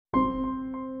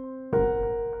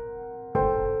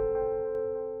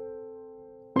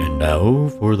Now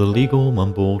for the legal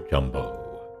mumbo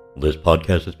jumbo. This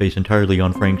podcast is based entirely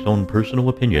on Frank's own personal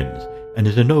opinions and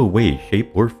is in no way,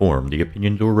 shape, or form the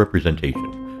opinions or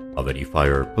representation of any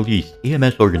fire, police,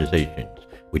 EMS organizations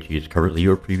which he is currently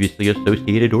or previously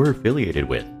associated or affiliated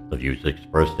with. The views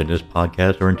expressed in this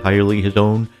podcast are entirely his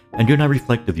own and do not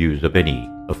reflect the views of any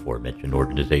aforementioned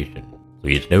organization.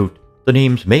 Please note, the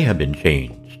names may have been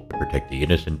changed to protect the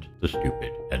innocent, the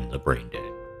stupid, and the brain dead.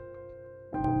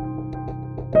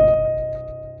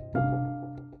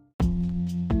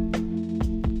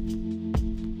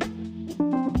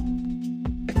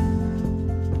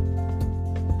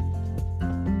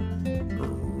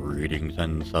 Greetings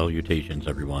and salutations,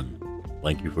 everyone.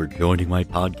 Thank you for joining my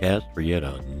podcast for yet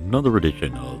another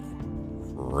edition of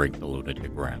Frank the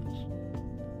Lunatic Rants.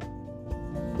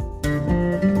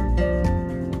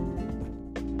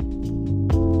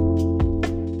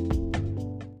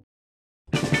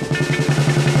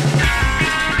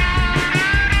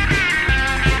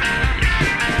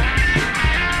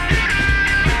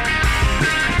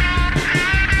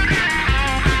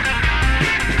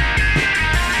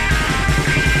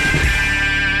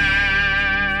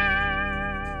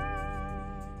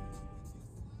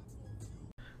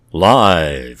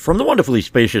 Live from the wonderfully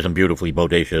spacious and beautifully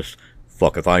bodacious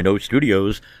Fuck If I Know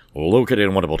Studios, located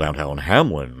in wonderful downtown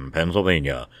Hamlin,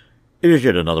 Pennsylvania, it is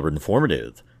yet another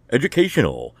informative,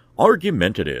 educational,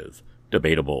 argumentative,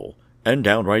 debatable, and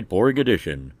downright boring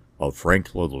edition of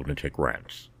Frank the Lunatic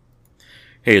Rants.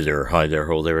 Hey there, hi there,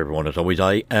 ho there, everyone. As always,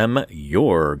 I am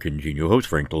your congenial host,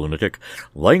 Frank the Lunatic.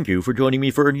 Thank you for joining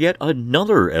me for yet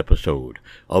another episode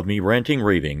of me ranting,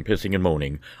 raving, pissing, and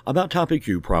moaning about topics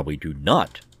you probably do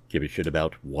not give a shit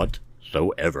about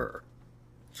whatsoever.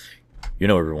 You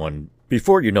know, everyone,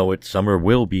 before you know it, summer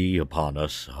will be upon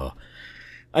us.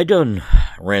 I've done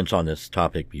rants on this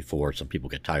topic before. Some people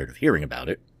get tired of hearing about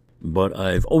it. But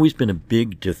I've always been a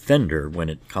big defender when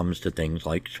it comes to things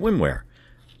like swimwear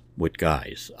with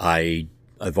guys.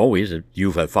 I've always, if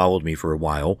you have followed me for a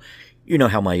while, you know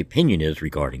how my opinion is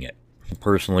regarding it.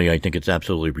 Personally, I think it's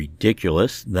absolutely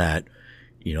ridiculous that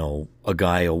a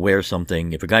guy will wear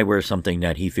something, if a guy wears something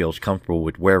that he feels comfortable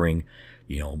with wearing,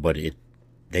 but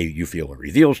you feel it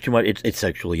reveals too much, it's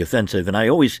sexually offensive. And I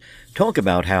always talk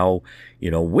about how,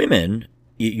 women,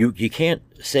 you can't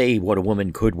say what a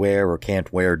woman could wear or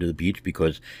can't wear to the beach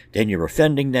because then you're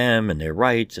offending them and their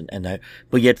rights and that.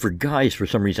 But yet for guys, for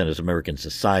some reason, as American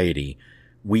society,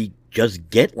 we just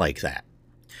get like that.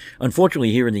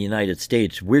 Unfortunately, here in the United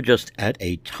States, we're just at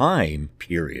a time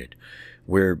period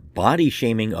where body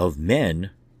shaming of men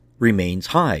remains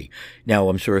high. Now,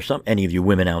 I'm sure any of you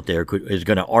women out there are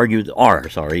going to argue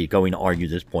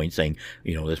this point, saying,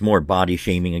 there's more body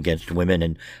shaming against women,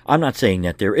 and I'm not saying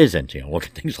that there isn't. Look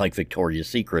at things like Victoria's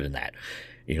Secret and that.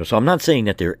 So I'm not saying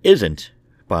that there isn't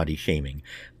body shaming,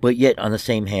 but yet on the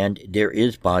same hand, there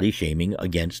is body shaming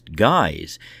against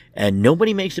guys, and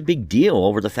nobody makes a big deal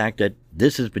over the fact that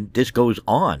this goes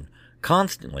on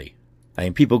constantly. I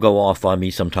mean, people go off on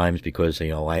me sometimes because,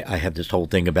 I have this whole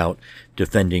thing about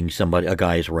defending a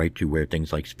guy's right to wear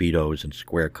things like Speedos and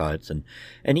square cuts and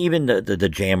even the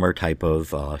jammer type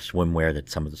of swimwear that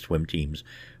some of the swim teams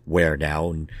wear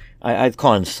now. And I've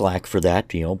called slack for that.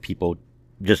 People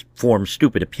just form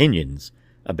stupid opinions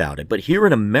about it. But here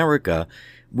in America,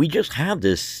 we just have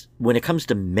this, when it comes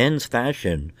to men's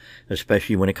fashion,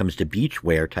 especially when it comes to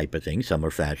beachwear type of thing,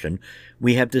 summer fashion,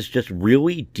 we have this just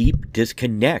really deep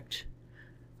disconnect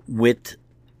with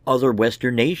other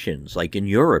Western nations, like in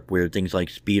Europe, where things like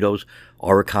Speedos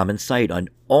are a common sight on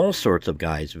all sorts of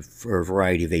guys for a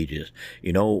variety of ages.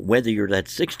 Whether you're that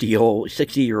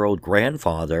 60-year-old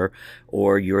grandfather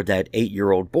or you're that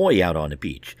 8-year-old boy out on the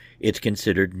beach, it's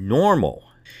considered normal.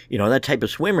 That type of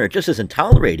swimmer just isn't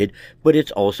tolerated, but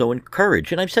it's also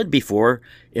encouraged. And I've said before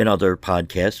in other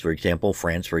podcasts, for example,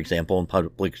 France, for example, in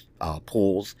public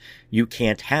pools, you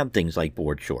can't have things like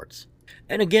board shorts.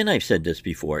 And again, I've said this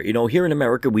before, here in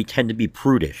America, we tend to be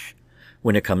prudish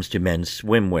when it comes to men's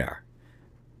swimwear.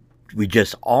 We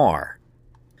just are.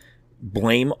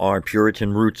 Blame our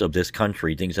Puritan roots of this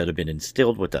country, things that have been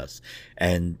instilled with us,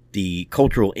 and the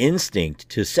cultural instinct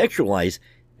to sexualize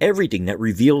everything that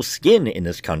reveals skin in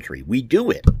this country. We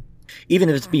do it. Even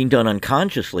if it's being done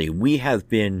unconsciously, we have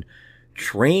been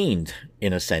trained,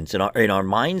 in a sense, in our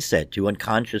mindset to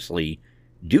unconsciously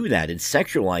do that and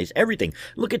sexualize everything.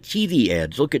 Look at TV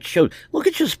ads, look at shows, look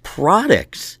at just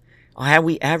products, how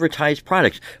we advertise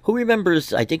products. Who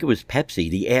remembers, I think it was Pepsi,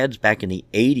 the ads back in the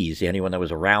 80s, anyone that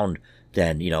was around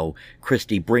then,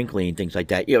 Christy Brinkley and things like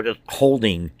that, just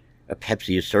holding a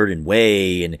Pepsi a certain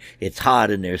way and it's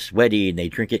hot and they're sweaty and they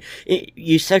drink it.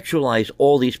 You sexualize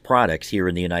all these products here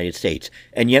in the United States,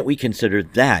 and yet we consider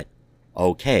that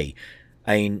okay.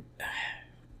 I mean,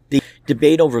 the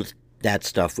debate over that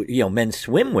stuff, men's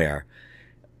swimwear,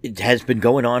 it has been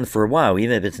going on for a while,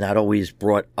 even if it's not always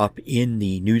brought up in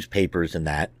the newspapers and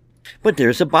that. But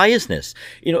there's a biasness.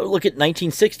 Look at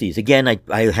 1960s. Again,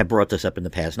 I have brought this up in the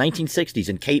past. 1960s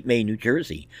in Cape May, New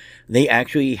Jersey, they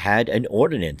actually had an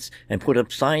ordinance and put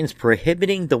up signs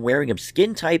prohibiting the wearing of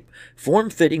skin-type,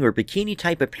 form-fitting, or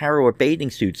bikini-type apparel or bathing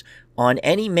suits on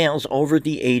any males over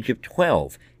the age of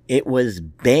 12. It was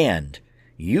banned.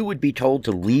 You would be told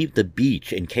to leave the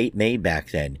beach in Cape May back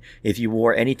then if you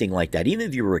wore anything like that, even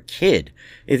if you were a kid.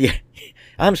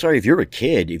 I'm sorry, if you're a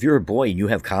kid, if you're a boy and you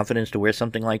have confidence to wear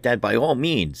something like that, by all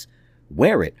means,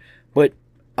 wear it. But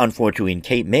unfortunately, in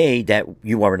Cape May, that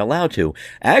you weren't allowed to.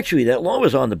 Actually, that law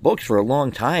was on the books for a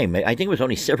long time. I think it was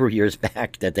only several years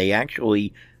back that they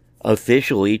actually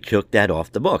officially took that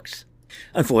off the books.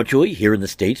 Unfortunately, here in the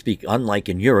States, unlike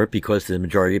in Europe, because the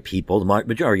majority of people, the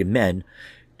majority of men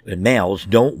and males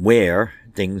don't wear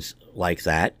things like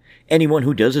that, anyone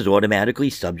who does is automatically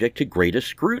subject to greater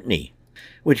scrutiny,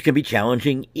 which can be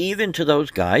challenging even to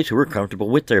those guys who are comfortable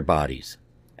with their bodies.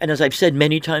 And as I've said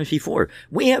many times before,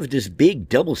 we have this big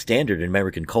double standard in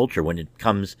American culture when it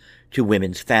comes to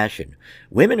women's fashion.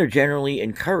 Women are generally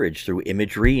encouraged through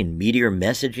imagery and media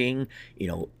messaging,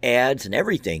 ads and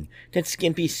everything, that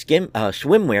skimpy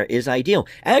swimwear is ideal.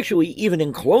 Actually, even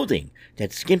in clothing,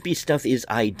 that skimpy stuff is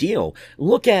ideal.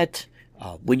 Look at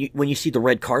when you see the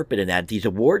red carpet and at these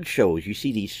award shows, you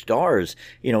see these stars,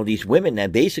 these women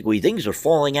that basically things are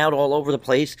falling out all over the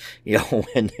place,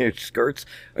 and their skirts,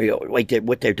 like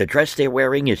the dress they're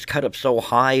wearing is cut up so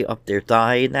high up their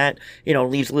thigh and that,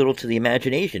 leaves little to the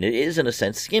imagination. It is in a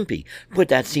sense skimpy, but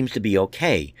that seems to be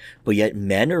okay. But yet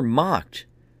men are mocked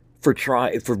for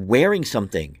wearing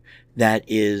something that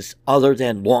is other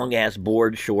than long ass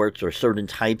board shorts or certain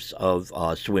types of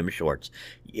swim shorts.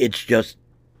 It's just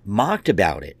mocked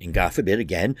about it, and God forbid,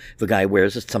 again, if a guy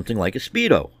wears something like a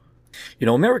Speedo.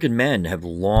 American men have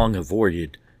long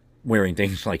avoided wearing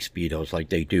things like Speedos like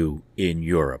they do in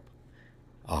Europe.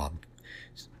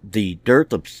 The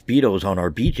dearth of Speedos on our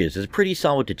beaches is a pretty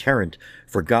solid deterrent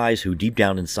for guys who deep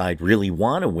down inside really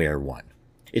want to wear one.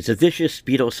 It's a vicious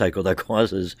Speedo cycle that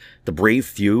causes the brave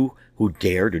few who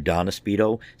dare to don a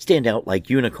Speedo stand out like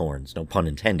unicorns, no pun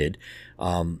intended.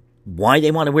 Why they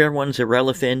want to wear one's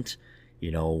irrelevant.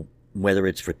 Whether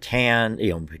it's for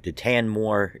to tan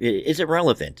more, is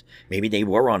irrelevant. Maybe they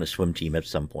were on a swim team at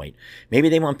some point. Maybe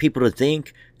they want people to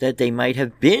think that they might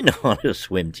have been on a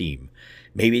swim team.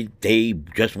 Maybe they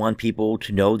just want people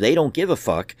to know they don't give a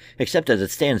fuck, except as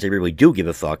it stands, they really do give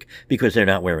a fuck because they're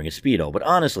not wearing a Speedo. But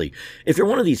honestly, if you're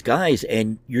one of these guys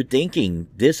and you're thinking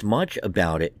this much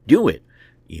about it, do it.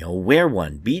 Wear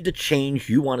one. Be the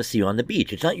change you want to see on the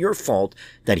beach. It's not your fault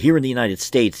that here in the United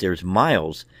States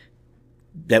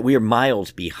that we are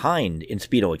miles behind in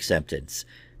Speedo acceptance.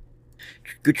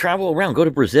 Go travel around. Go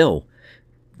to Brazil.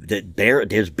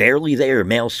 There's barely there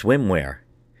male swimwear.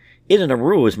 In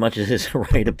Nauru, as much as it's a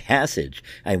rite of passage,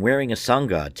 I'm wearing a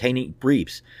sangha, tiny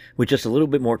briefs, with just a little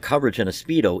bit more coverage than a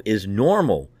Speedo, is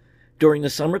normal during the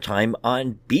summertime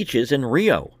on beaches in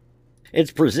Rio.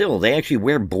 It's Brazil. They actually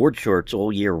wear board shorts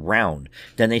all year round.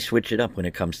 Then they switch it up when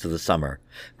it comes to the summer.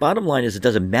 Bottom line is, it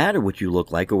doesn't matter what you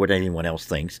look like or what anyone else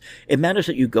thinks. It matters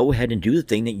that you go ahead and do the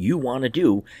thing that you want to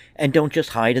do and don't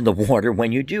just hide in the water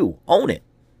when you do. Own it.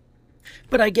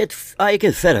 But I get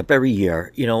fed up every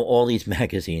year, all these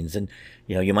magazines. And,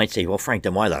 you might say, well, Frank,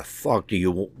 then why the fuck do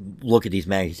you look at these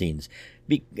magazines?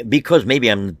 Because maybe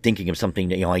I'm thinking of something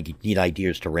that, I need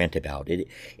ideas to rant about.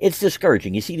 It's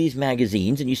discouraging. You see these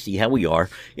magazines and you see how we are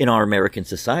in our American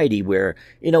society where,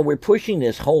 we're pushing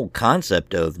this whole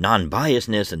concept of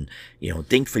non-biasness and,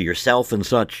 think for yourself and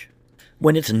such,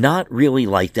 when it's not really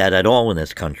like that at all in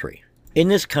this country. In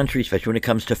this country, especially when it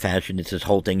comes to fashion, it's this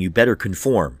whole thing, you better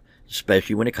conform,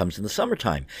 especially when it comes in the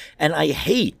summertime. And I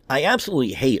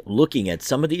absolutely hate looking at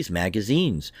some of these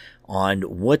magazines on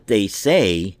what they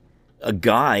say a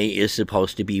guy is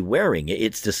supposed to be wearing.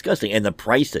 It's disgusting. And the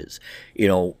prices,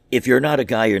 if you're not a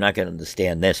guy, you're not going to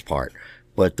understand this part.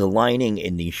 But the lining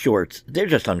in these shorts, they're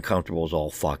just uncomfortable as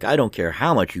all fuck. I don't care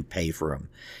how much you pay for them.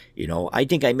 I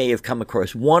think I may have come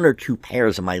across one or two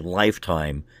pairs in my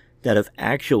lifetime that have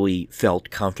actually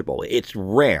felt comfortable. It's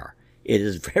rare. It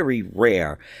is very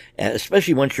rare,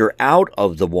 especially once you're out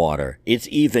of the water. It's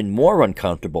even more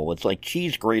uncomfortable. It's like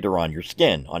cheese grater on your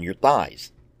skin, on your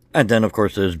thighs. And then, of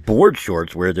course, there's board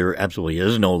shorts where there absolutely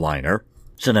is no liner.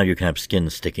 So now you can have skin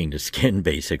sticking to skin,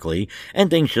 basically, and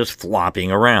things just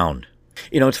flopping around.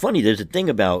 It's funny. There's a thing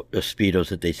about Speedos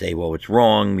that they say, well, it's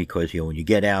wrong because, when you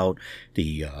get out,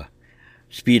 the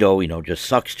Speedo, just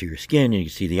sucks to your skin and you can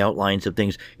see the outlines of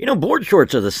things. Board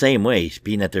shorts are the same way,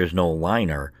 being that there's no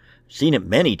liner. Seen it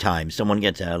many times. Someone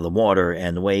gets out of the water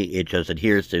and the way it just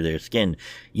adheres to their skin,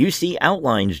 you see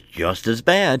outlines just as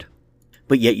bad.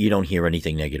 But yet you don't hear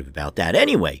anything negative about that.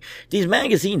 Anyway, these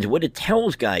magazines, what it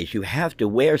tells guys you have to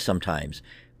wear sometimes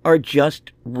are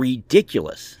just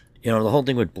ridiculous. The whole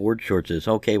thing with board shorts is,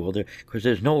 okay, well, because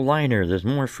there's no liner, there's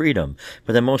more freedom.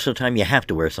 But then most of the time you have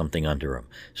to wear something under them.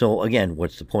 So again,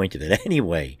 what's the point of it?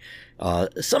 Anyway,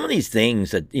 some of these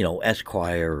things that,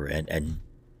 Esquire and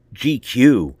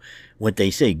GQ, what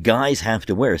they say guys have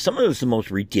to wear, some of it's the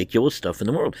most ridiculous stuff in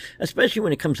the world, especially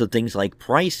when it comes to things like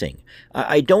pricing.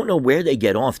 I don't know where they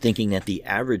get off thinking that the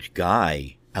average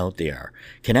guy out there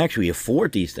can actually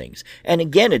afford these things. And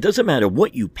again, it doesn't matter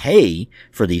what you pay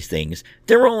for these things,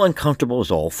 they're all uncomfortable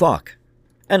as all fuck.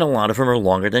 And a lot of them are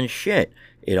longer than shit.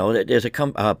 There's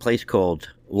a place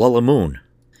called Lullamoon,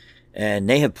 and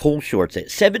they have pull shorts at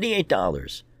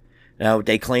 $78. Now,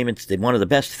 they claim it's one of the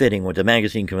best fitting ones. The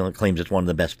magazine claims it's one of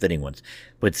the best fitting ones.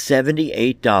 But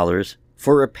 $78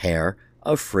 for a pair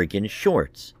of friggin'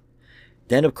 shorts.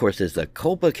 Then, of course, there's the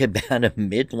Copacabana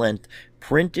mid-length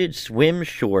printed swim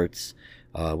shorts.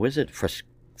 What is it?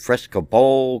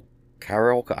 Fresco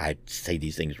Carol? I say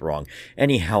these things wrong.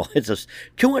 Anyhow, it's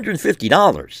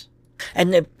 $250.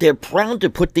 And they're proud to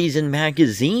put these in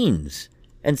magazines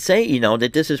and say,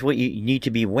 that this is what you need to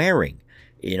be wearing.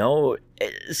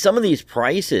 Some of these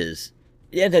prices,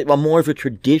 are more of a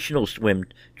traditional swim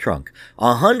trunk.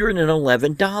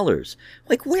 $111.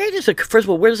 Like, first of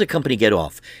all, where does a company get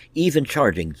off even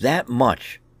charging that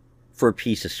much for a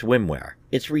piece of swimwear?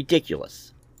 It's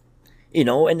ridiculous.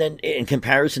 And then in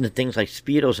comparison to things like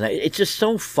Speedos, it's just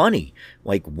so funny.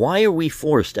 Like, why are we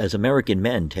forced as American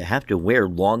men to have to wear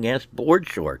long-ass board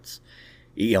shorts?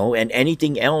 And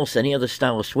anything else, any other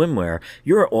style of swimwear,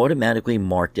 you're automatically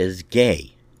marked as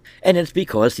gay. And it's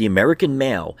because the American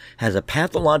male has a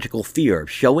pathological fear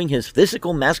of showing his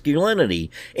physical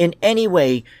masculinity in any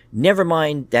way, never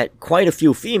mind that quite a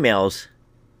few females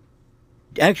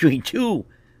actually do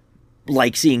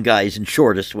like seeing guys in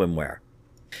shorter swimwear.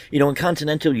 In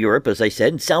continental Europe, as I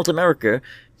said, in South America,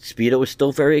 Speedo is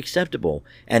still very acceptable,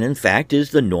 and in fact is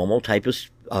the normal type of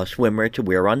swimwear to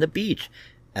wear on the beach,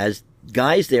 as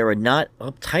guys there are not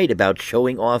uptight about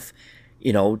showing off,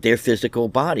 their physical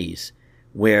bodies.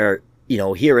 Where,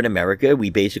 here in America, we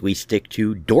basically stick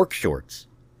to dork shorts.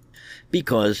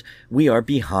 Because we are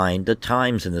behind the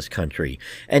times in this country.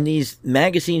 And these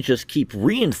magazines just keep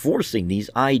reinforcing these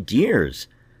ideas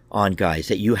on guys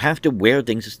that you have to wear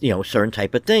things, a certain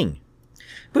type of thing.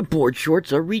 But board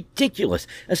shorts are ridiculous.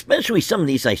 Especially some of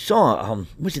these I saw,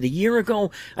 was it a year ago?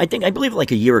 I believe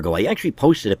like a year ago. I actually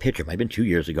posted a picture, it might have been 2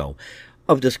 years ago,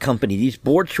 of this company, these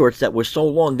board shorts that were so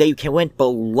long, they went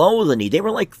below the knee. They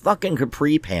were like fucking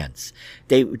capri pants.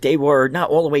 They were not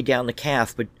all the way down the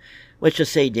calf, but let's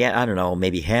just say, I don't know,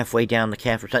 maybe halfway down the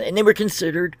calf or something. And they were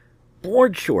considered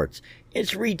board shorts.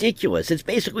 It's ridiculous. It's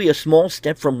basically a small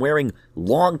step from wearing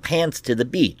long pants to the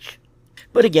beach.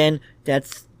 But again,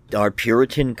 that's our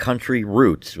Puritan country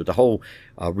roots with the whole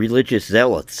religious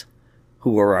zealots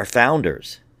who are our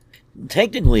founders.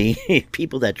 Technically,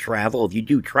 people that travel, if you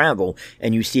do travel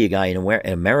and you see a guy in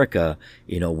America,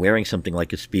 wearing something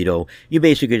like a Speedo, you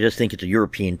basically just think it's a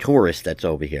European tourist that's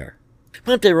over here.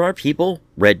 But there are people,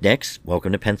 rednecks,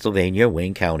 welcome to Pennsylvania,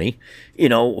 Wayne County,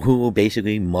 who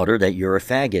basically mutter that you're a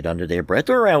faggot under their breath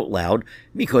or out loud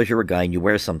because you're a guy and you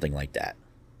wear something like that.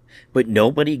 But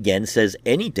nobody again says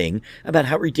anything about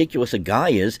how ridiculous a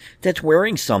guy is that's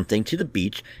wearing something to the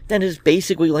beach that is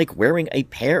basically like wearing a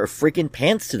pair of freaking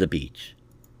pants to the beach.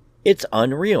 It's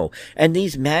unreal. And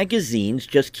these magazines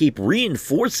just keep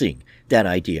reinforcing that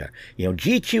idea.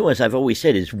 GQ, as I've always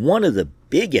said, is one of the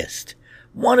biggest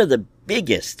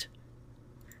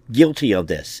guilty of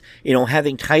this.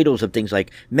 Having titles of things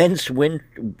like men's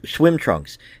swim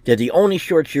trunks. They're the only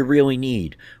shorts you really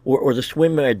need. Or the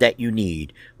swimwear that you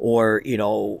need. Or,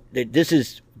 this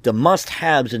is the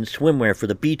must-haves in swimwear for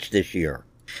the beach this year.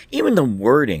 Even the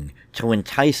wording to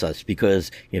entice us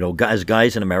because, as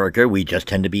guys in America, we just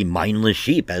tend to be mindless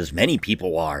sheep, as many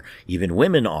people are, even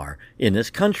women are, in this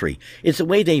country. It's the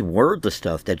way they word the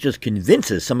stuff that just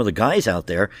convinces some of the guys out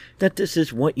there that this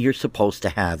is what you're supposed to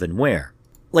have and wear.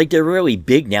 Like, they're really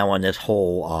big now on this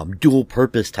whole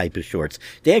dual-purpose type of shorts.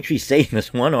 They actually say in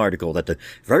this one article that the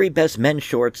very best men's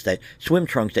shorts, that swim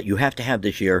trunks that you have to have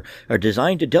this year, are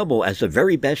designed to double as the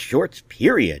very best shorts,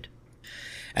 period.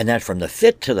 And that from the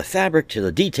fit to the fabric to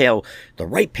the detail, the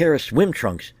right pair of swim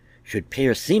trunks should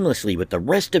pair seamlessly with the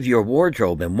rest of your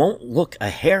wardrobe and won't look a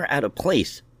hair out of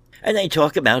place. And they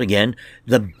talk about, again,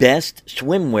 the best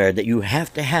swimwear that you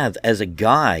have to have as a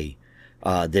guy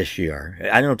this year.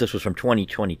 I don't know if this was from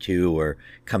 2022 or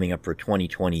coming up for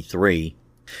 2023.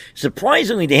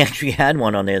 Surprisingly, they actually had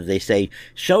one on there that they say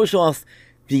shows off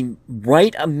the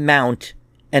right amount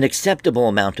and acceptable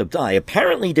amount of dye.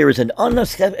 Apparently, there is an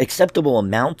unacceptable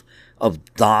amount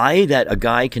of dye that a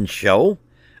guy can show.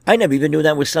 I never even knew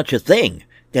that was such a thing,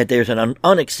 that there's an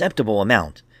unacceptable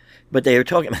amount. But they are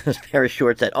talking about this pair of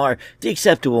shorts that are the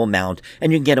acceptable amount,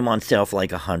 and you can get them on sale for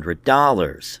like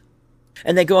 $100.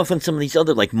 And they go off on some of these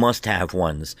other, like, must-have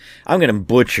ones. I'm going to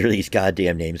butcher these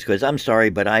goddamn names, because I'm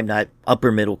sorry, but I'm not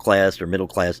upper middle class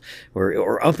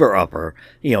or upper,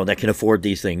 that can afford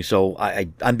these things. So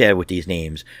I'm bad with these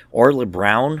names. Orla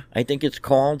Brown, I think it's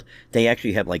called. They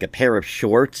actually have, like, a pair of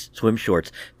shorts, swim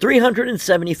shorts,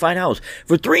 $375.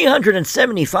 For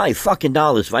 $375 fucking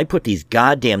dollars, if I put these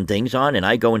goddamn things on and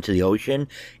I go into the ocean,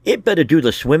 it better do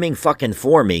the swimming fucking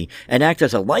for me and act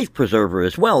as a life preserver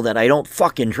as well, that I don't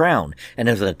fucking drown. And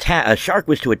if a shark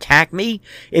was to attack me,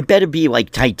 it better be like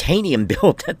titanium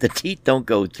built that the teeth don't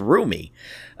go through me.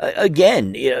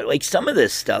 Again, like some of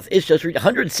this stuff is just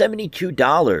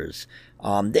 $172.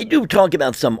 They do talk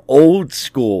about some old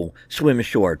school swim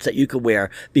shorts that you could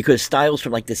wear because styles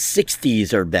from like the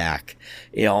 60s are back.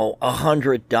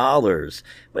 $100.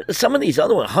 But some of these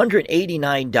other ones,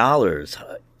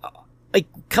 $189. Like,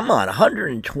 come on,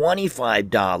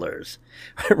 $125.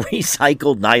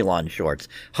 Recycled nylon shorts,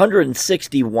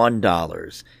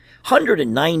 $161.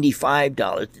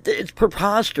 $195. It's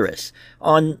preposterous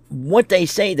on what they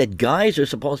say that guys are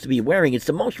supposed to be wearing. It's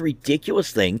the most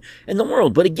ridiculous thing in the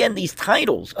world. But again, these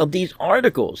titles of these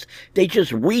articles, they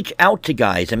just reach out to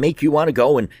guys and make you want to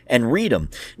go and read them.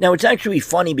 Now, it's actually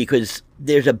funny because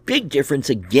there's a big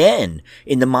difference again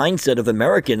in the mindset of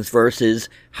Americans versus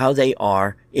how they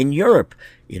are in Europe.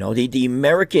 The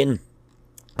American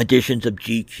editions of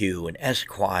GQ and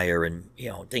Esquire and,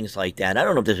 things like that. I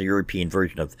don't know if there's a European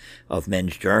version of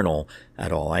Men's Journal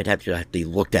at all. I'd have to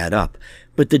look that up.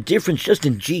 But the difference just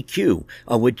in GQ,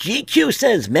 what GQ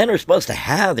says men are supposed to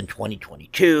have in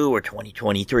 2022 or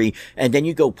 2023, and then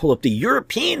you go pull up the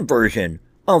European version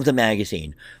of the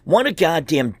magazine. What a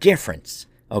goddamn difference.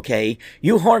 Okay?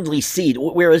 You hardly see,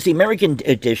 whereas the American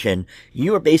edition,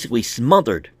 you are basically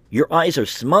smothered. Your eyes are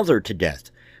smothered to death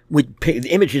with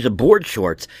images of board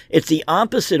shorts. It's the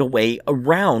opposite way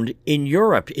around in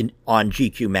Europe on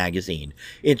GQ magazine.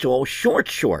 It's all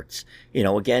shorts.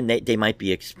 Again, they might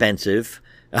be expensive,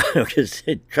 because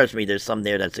trust me, there's some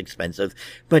there that's expensive,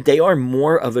 but they are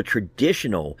more of a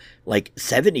traditional, like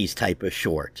 70s type of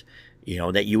short,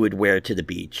 that you would wear to the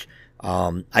beach.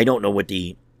 I don't know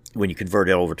when you convert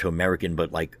it over to American,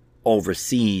 but like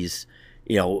overseas,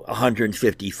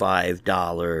 $155,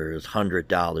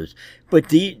 $100.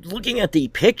 But looking at the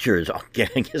pictures,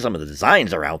 some of the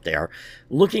designs are out there.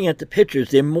 Looking at the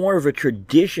pictures, they're more of a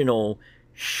traditional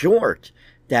short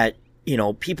that,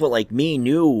 people like me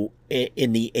knew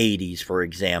in the 80s, for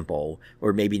example,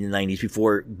 or maybe in the 90s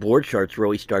before board shorts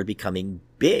really started becoming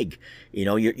big.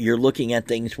 You're looking at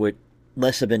things with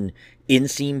less of an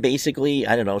inseam, basically.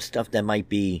 I don't know, stuff that might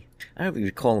be, I don't know if you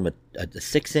would call them a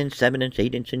 6-inch, 7-inch,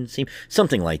 8-inch inseam,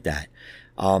 something like that.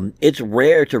 It's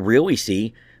rare to really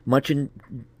see much in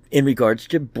regards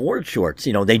to board shorts.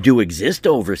 They do exist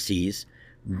overseas,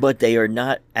 but they are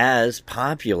not as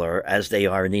popular as they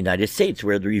are in the United States,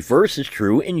 where the reverse is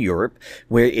true in Europe,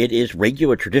 where it is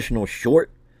regular traditional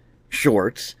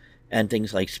shorts and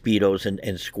things like Speedos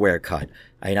and square cut.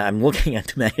 I'm looking at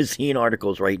the magazine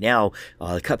articles right now.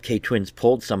 The Cupcake Twins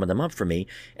pulled some of them up for me,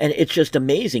 and it's just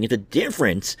amazing the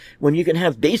difference when you can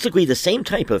have basically the same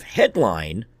type of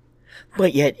headline,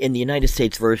 but yet in the United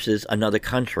States versus another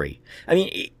country. I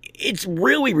mean, it's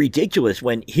really ridiculous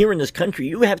when here in this country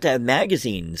you have to have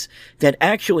magazines that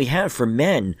actually have for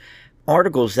men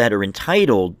articles that are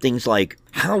entitled things like,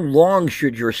 how long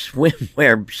should your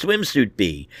swimsuit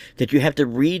be? That you have to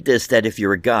read this, that if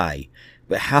you're a guy,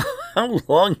 but how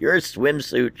long your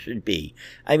swimsuit should be.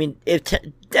 I mean, that's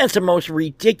that's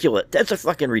a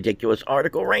fucking ridiculous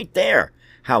article right there,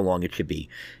 how long it should be.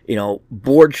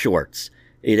 Board shorts.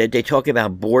 They talk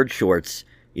about board shorts,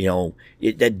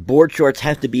 that board shorts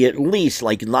have to be at least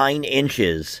like 9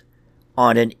 inches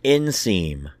on an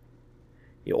inseam.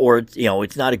 Or,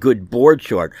 it's not a good board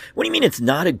short. What do you mean it's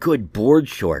not a good board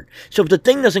short? So if the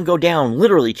thing doesn't go down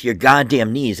literally to your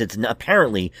goddamn knees, it's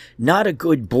apparently not a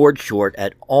good board short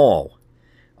at all.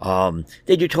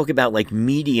 They do talk about, like,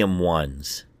 medium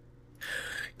ones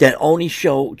that only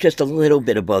show just a little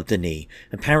bit above the knee.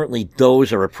 Apparently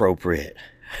those are appropriate.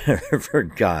 for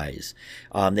guys.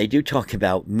 They do talk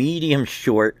about medium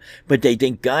short, but they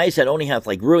think guys that only have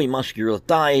like really muscular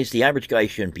thighs, the average guy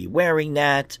shouldn't be wearing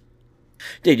that.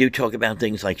 They do talk about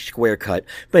things like square cut,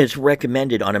 but it's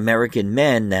recommended on American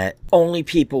men that only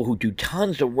people who do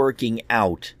tons of working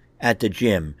out at the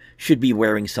gym should be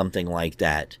wearing something like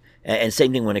that. And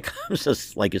same thing when it comes to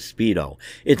like a Speedo.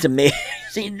 It's amazing.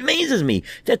 It amazes me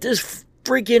that there's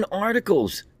freaking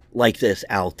articles like this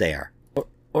out there.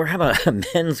 Or how about a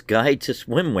men's guide to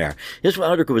swimwear? This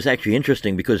article was actually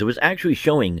interesting because it was actually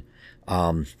showing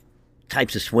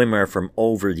types of swimwear from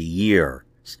over the year.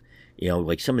 You know,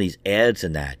 like some of these ads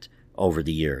and that over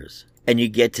the years. And you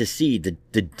get to see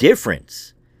the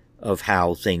difference of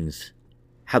how things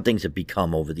have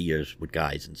become over the years with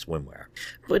guys in swimwear.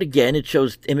 But again, it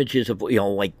shows images of, you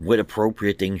know, like what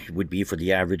appropriate things would be for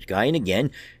the average guy. And again,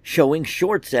 showing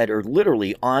shorts that are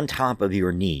literally on top of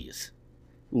your knees.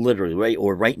 Literally, right?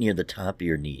 Or right near the top of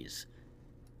your knees.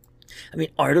 I mean,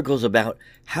 articles about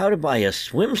how to buy a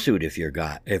swimsuit if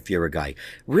you're a guy.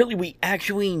 Really, we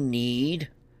actually need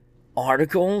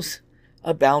articles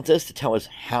about this to tell us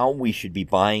how we should be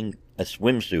buying a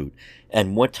swimsuit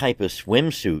and what type of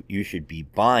swimsuit you should be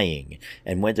buying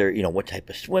and whether, you know, what type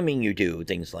of swimming you do,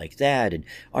 things like that. And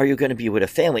are you going to be with a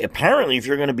family? Apparently, if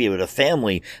you're going to be with a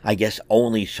family, I guess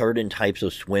only certain types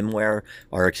of swimwear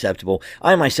are acceptable.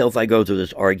 I myself, I go through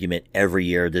this argument every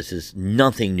year. This is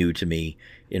nothing new to me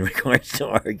in regards to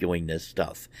arguing this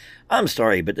stuff. I'm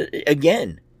sorry, but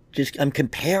again, I'm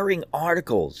comparing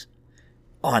articles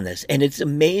on this, and it's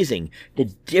amazing the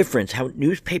difference, how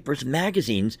newspapers,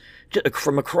 magazines,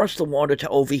 from across the water to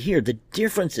over here, the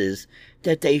differences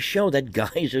that they show that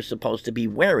guys are supposed to be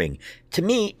wearing. To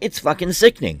me, it's fucking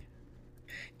sickening.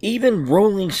 Even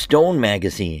Rolling Stone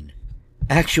magazine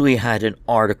actually had an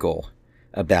article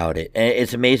about it, and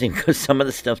it's amazing because some of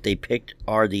the stuff they picked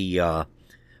are the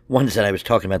ones that I was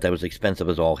talking about that was expensive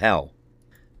as all hell.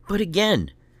 But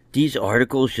again, these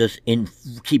articles just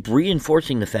keep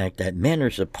reinforcing the fact that men are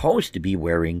supposed to be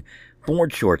wearing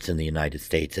board shorts in the United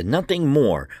States and nothing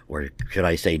more, or should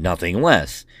I say nothing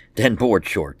less, than board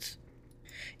shorts.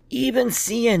 Even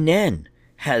CNN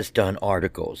has done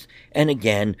articles, and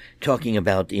again, talking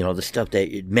about, you know, the stuff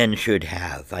that men should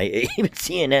have. Even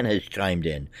CNN has chimed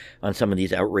in on some of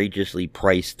these outrageously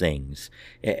priced things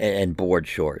and board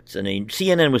shorts. I mean,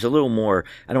 CNN was a little more,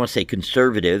 I don't want to say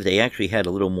conservative, they actually had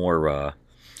a little more,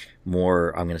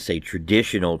 I'm going to say,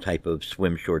 traditional type of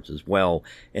swim shorts as well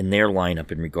in their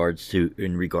lineup in regards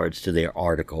to their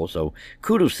article. So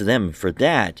kudos to them for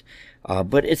that.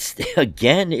 But it's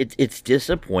again, it's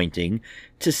disappointing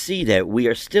to see that we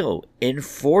are still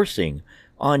enforcing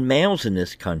on males in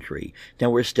this country.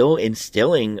 That we're still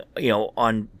instilling, you know,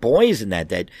 on boys in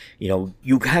that, you know,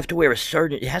 you have to wear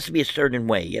it has to be a certain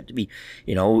way. You have to be,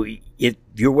 you know, if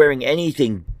you're wearing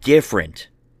anything different,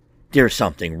 there's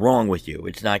something wrong with you.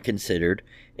 It's not considered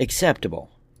acceptable.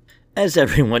 As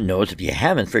everyone knows, if you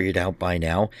haven't figured out by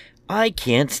now, I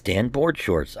can't stand board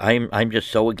shorts. I'm just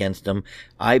so against them.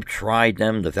 I've tried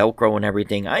them, the Velcro and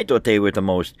everything. I thought they were the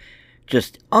most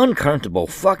just uncomfortable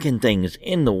fucking things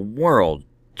in the world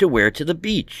to wear to the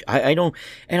beach. I don't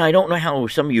know how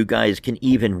some of you guys can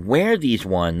even wear these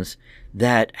ones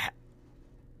that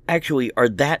actually are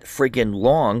that friggin'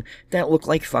 long that look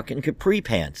like fucking capri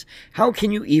pants. How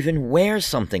can you even wear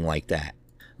something like that?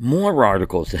 More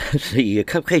articles. The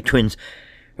Cupcake Twins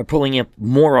are pulling up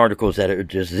more articles that are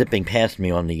just zipping past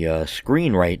me on the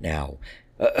screen right now.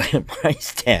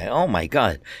 Price tag. Oh my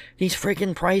god. These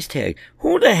freaking price tags.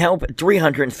 Who the hell?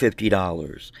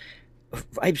 $350.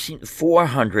 I've seen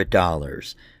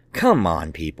 $400. Come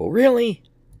on, people. Really?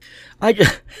 I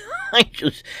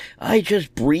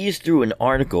just breezed through an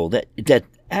article that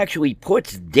actually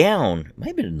puts down, might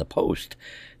have been in the Post,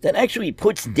 that actually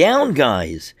puts down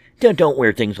guys that don't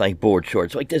wear things like board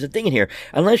shorts. Like, there's a thing in here,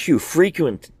 unless you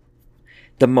frequent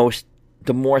the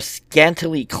more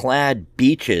scantily clad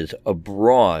beaches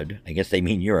abroad, I guess they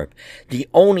mean Europe, the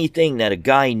only thing that a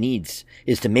guy needs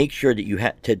is to make sure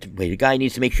that a guy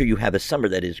needs to make sure you have a summer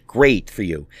that is great for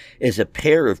you, is a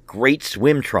pair of great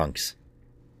swim trunks.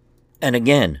 And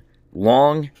again,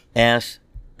 long-ass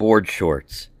board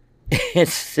shorts.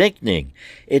 It's sickening.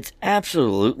 It's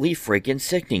absolutely freaking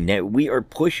sickening that we are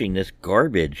pushing this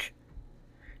garbage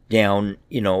down,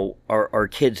 you know, our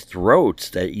kids' throats,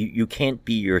 that you can't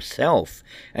be yourself.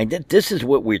 And that this is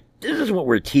what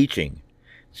we're teaching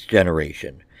this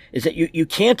generation. Is that you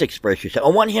can't express yourself.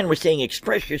 On one hand, we're saying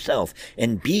express yourself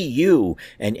and be you,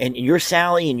 and you're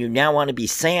Sally and you now want to be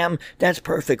Sam. That's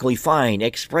perfectly fine.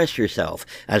 Express yourself.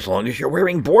 As long as you're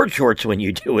wearing board shorts when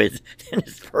you do it, then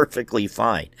it's perfectly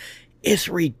fine. It's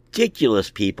ridiculous,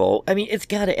 people. I mean, it's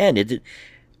got to end.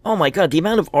 Oh my God, the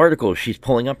amount of articles she's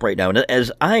pulling up right now, and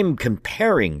as I'm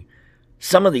comparing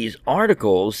some of these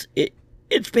articles,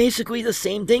 it's basically the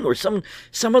same thing, or some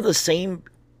of the same,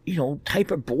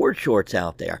 type of board shorts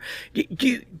out there.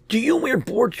 Do you wear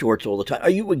board shorts all the time? Are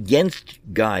you against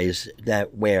guys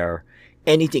that wear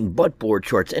anything but board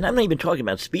shorts? And I'm not even talking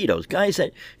about Speedos. Guys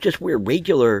that just wear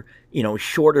regular,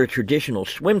 shorter traditional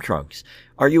swim trunks.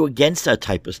 Are you against that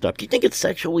type of stuff? Do you think it's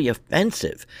sexually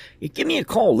offensive? Give me a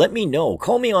call. Let me know.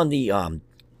 Call me on the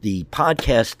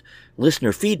podcast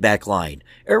listener feedback line,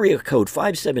 area code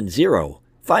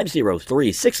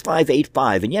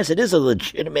 570-503-6585. And yes, it is a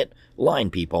legitimate line,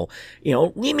 people.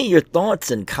 Leave me your thoughts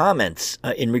and comments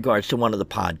in regards to one of the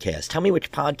podcasts. Tell me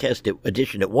which podcast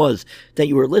edition it was that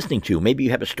you were listening to. Maybe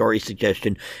you have a story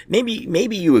suggestion.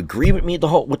 Maybe you agree with me with the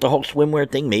whole swimwear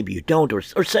thing. Maybe you don't. Or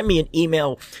send me an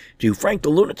email to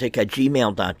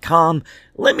frankthelunatic@gmail.com.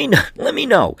 Let me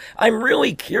know. I'm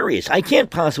really curious. I can't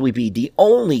possibly be the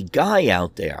only guy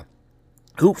out there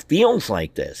who feels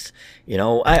like this.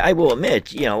 I will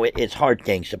admit, it's hard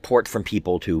getting support from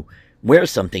people to wear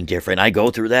something different. I go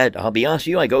through that. I'll be honest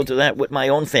with you, I go through that with my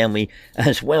own family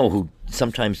as well, who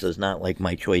sometimes does not like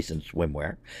my choice in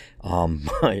swimwear.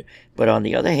 But on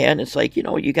the other hand, it's like,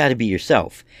 you got to be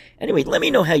yourself. Anyway, let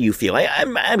me know how you feel.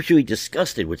 I'm actually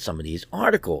disgusted with some of these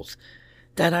articles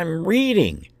that I'm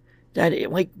reading.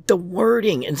 Like the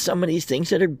wording and some of these things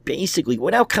that are basically,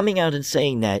 without coming out and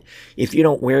saying that if you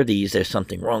don't wear these, there's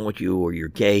something wrong with you or you're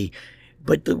gay.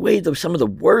 But the way some of the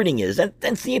wording is,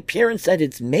 that's the appearance that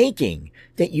it's making,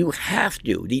 that you have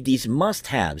to, these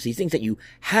must-haves, these things that you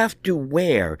have to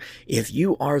wear. If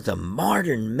you are the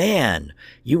modern man,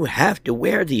 you have to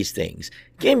wear these things.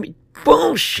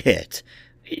 Bullshit.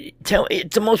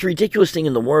 It's the most ridiculous thing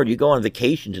in the world. You go on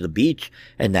vacation to the beach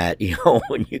and that,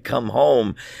 when you come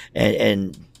home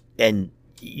and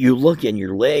you look in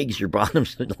your legs, your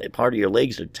bottoms, part of your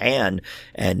legs are tan,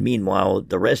 and meanwhile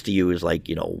the rest of you is like,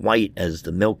 white as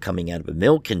the milk coming out of a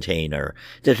milk container.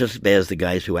 That's just as bad as the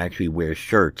guys who actually wear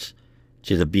shirts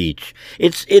to the beach.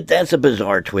 That's a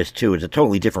bizarre twist too. It's a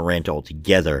totally different rant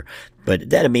altogether.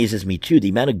 But that amazes me too. The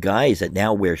amount of guys that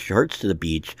now wear shirts to the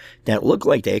beach that look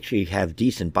like they actually have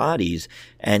decent bodies.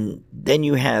 And then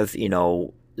you have,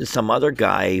 some other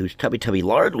guy who's tubby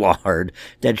lard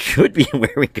that should be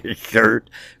wearing a shirt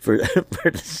for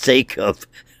the sake of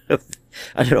I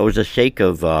don't know, the sake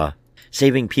of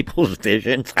saving people's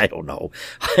visions. I don't know.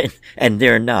 And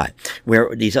they're not.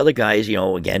 Where these other guys,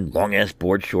 again, long ass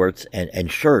board shorts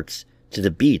and shirts to the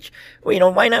beach.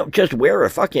 Well, why not just wear a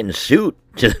fucking suit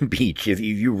to the beach if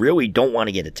you really don't want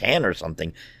to get a tan or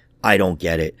something? I don't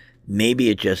get it. Maybe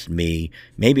it's just me.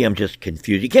 Maybe I'm just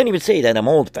confused. You can't even say that I'm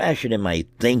old-fashioned in my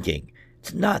thinking.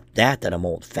 It's not that I'm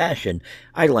old-fashioned.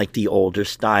 I like the older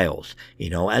styles.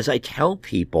 As I tell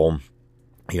people,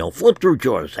 flip through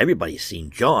Jaws. Everybody's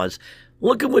seen Jaws.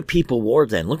 Look at what people wore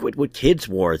then. Look at what kids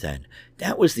wore then.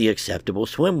 That was the acceptable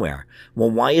swimwear.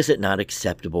 Well, why is it not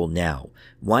acceptable now?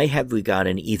 Why have we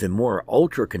gotten even more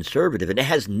ultra-conservative? And it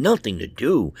has nothing to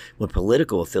do with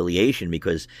political affiliation,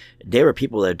 because there are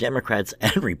people that are Democrats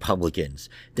and Republicans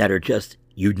that are just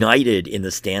united in the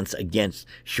stance against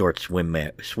short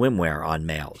swimwear on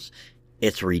males.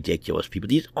 It's ridiculous, people.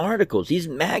 These articles, these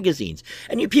magazines,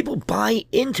 and you people buy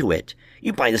into it.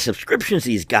 You buy the subscriptions to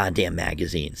these goddamn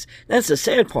magazines. That's the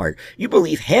sad part. You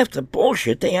believe half the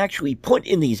bullshit they actually put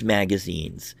in these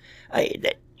magazines.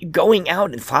 Going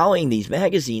out and following these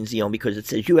magazines, because it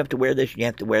says you have to wear this and you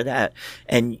have to wear that.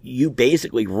 And you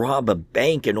basically rob a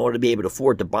bank in order to be able to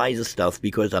afford to buy the stuff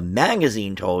because a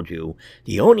magazine told you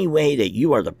the only way that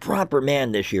you are the proper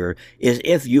man this year is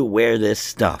if you wear this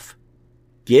stuff.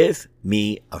 Give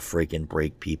me a freaking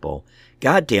break, people.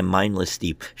 Goddamn mindless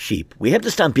sheep. We have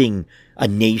to stop being a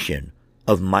nation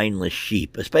of mindless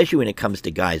sheep, especially when it comes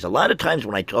to guys. A lot of times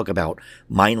when I talk about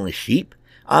mindless sheep,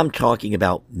 I'm talking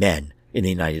about men in the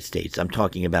United States. I'm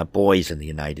talking about boys in the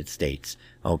United States,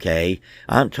 okay?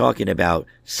 I'm talking about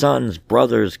sons,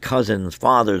 brothers, cousins,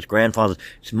 fathers, grandfathers.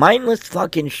 It's mindless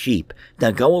fucking sheep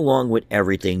that go along with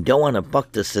everything, don't want to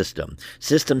buck the system.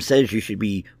 System says you should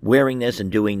be wearing this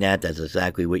and doing that. That's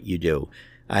exactly what you do.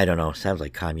 I don't know. Sounds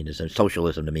like communism,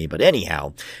 socialism to me. But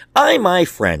anyhow, my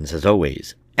friends, as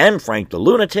always, am Frank the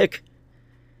Lunatic.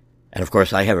 And of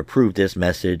course, I have approved this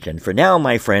message. And for now,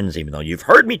 my friends, even though you've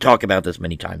heard me talk about this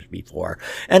many times before,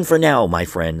 and for now, my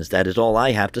friends, that is all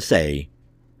I have to say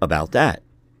about that.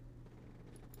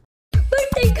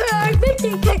 Birthday card,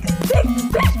 birthday card, birthday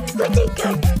card, birthday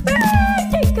card,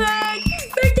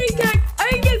 birthday card,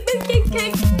 I get birthday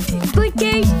card.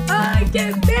 Birthdays are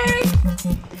the best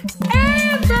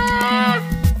ever.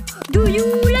 Do